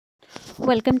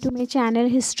Welcome to my channel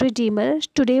History Dreamer.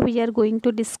 Today we are going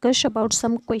to discuss about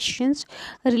some questions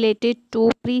related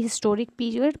to prehistoric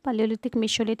period, Paleolithic,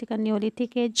 Mesolithic and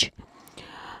Neolithic age.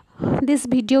 This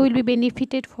video will be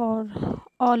benefited for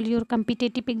all your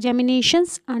competitive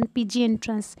examinations and PG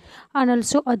entrance and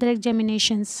also other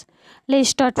examinations. Let's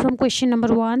start from question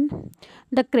number 1.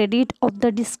 The credit of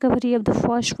the discovery of the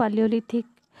first Paleolithic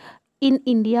in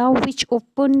India, which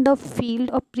opened the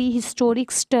field of prehistoric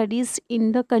studies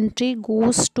in the country,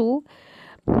 goes to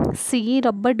C.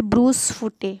 Robert Bruce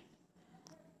Foote.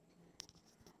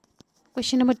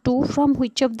 Question number 2. From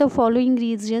which of the following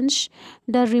regions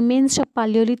the remains of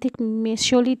Paleolithic,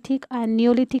 Mesolithic and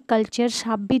Neolithic cultures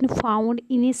have been found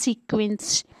in a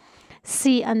sequence?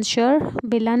 C. Answer: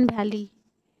 Belan Valley.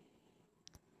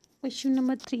 Question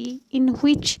number 3. In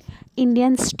which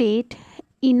Indian state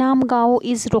Inamgao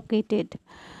is located?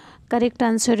 Correct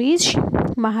answer is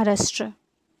Maharashtra.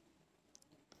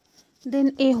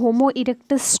 Then a Homo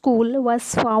erectus skull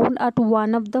was found at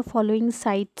one of the following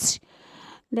sites.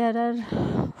 There are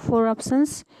 4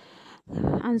 options.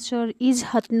 Answer is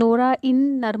Hatnora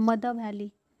in Narmada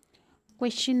Valley.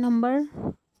 Question number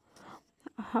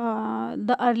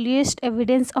the earliest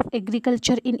evidence of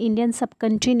agriculture in Indian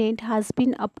subcontinent has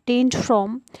been obtained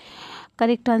from.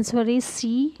 Correct answer is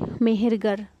C.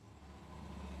 Mehergarh.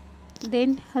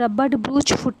 Then Robert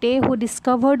Bruce Foote, who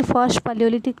discovered first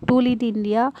Paleolithic tool in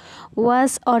India,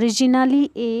 was originally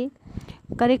a.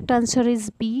 Correct answer is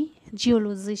B.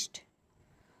 Geologist.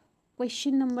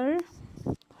 Question number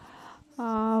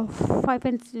 5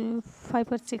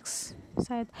 or 6.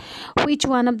 Which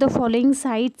one of the following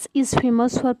sites is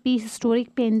famous for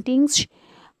prehistoric paintings?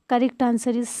 Correct answer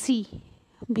is C.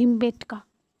 Bhimbetka.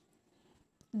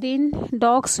 Then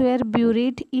dogs were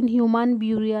buried in human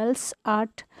burials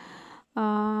at.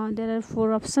 There are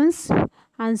 4 options.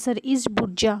 Answer is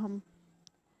Burjaham.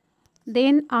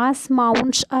 Then ash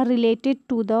mounds are related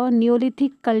to the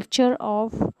Neolithic culture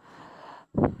of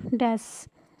dash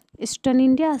Eastern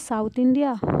India, South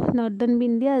India, Northern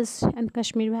India and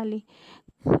Kashmir Valley.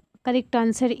 Correct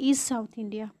answer is South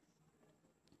India.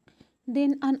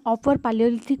 Then an upper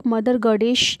Paleolithic mother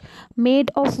goddess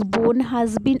made of bone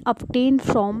has been obtained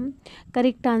from.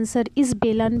 Correct answer is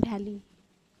Belan Valley.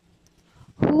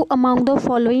 Who among the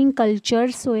following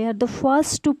cultures were the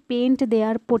first to paint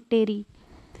their pottery?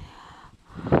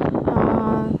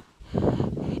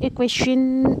 A question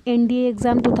NDA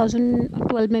exam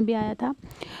 2012 में भी आया था.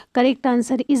 Correct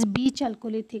answer is B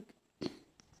Chalcolithic.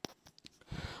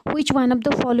 Which one of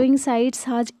the following sites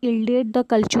has yielded the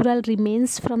cultural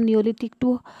remains from Neolithic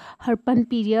to Harpan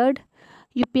period?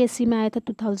 UPSC में आया था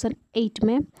 2008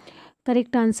 में.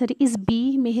 Correct answer is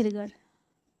B Mehergarh.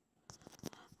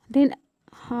 Then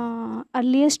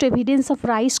earliest evidence of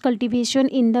rice cultivation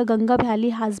in the Ganga Valley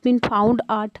has been found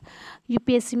at.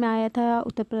 UPSC में आया था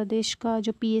उत्तर प्रदेश का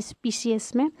जो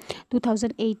PCS में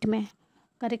 2008 में.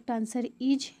 करेक्ट आंसर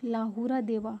इज लाहुरा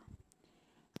देवा.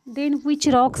 Then which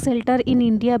rock shelter in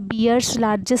India bears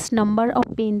largest number of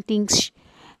paintings?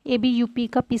 ये भी यूपी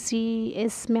का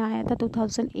PCS में आया था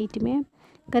 2008 में.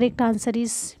 Correct answer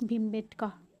is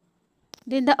Bhimbetka.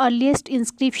 Then the earliest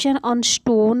inscription on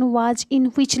stone was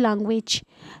in which language?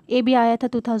 ये भी आया था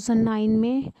 2009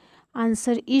 में.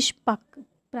 Answer is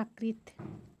Prakrit.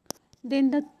 Then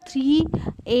the 3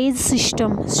 age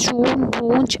system stone,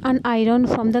 bronze and iron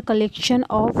from the collection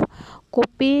of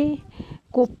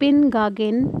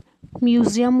Copenhagen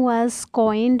Museum was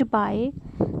coined by.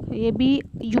 ये भी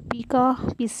UP का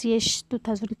PCS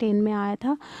 2010 में आया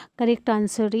था. Correct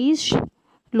answer is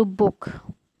लुब्बोक.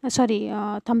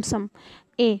 Thompson.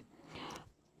 A.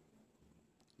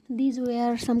 These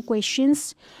were some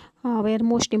questions were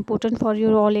most important for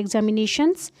your all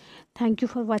examinations. Thank you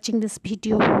for watching this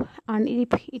video, and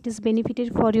if it is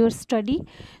benefited for your study,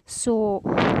 so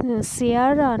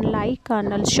share and like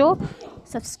and also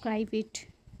subscribe it.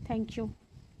 Thank you.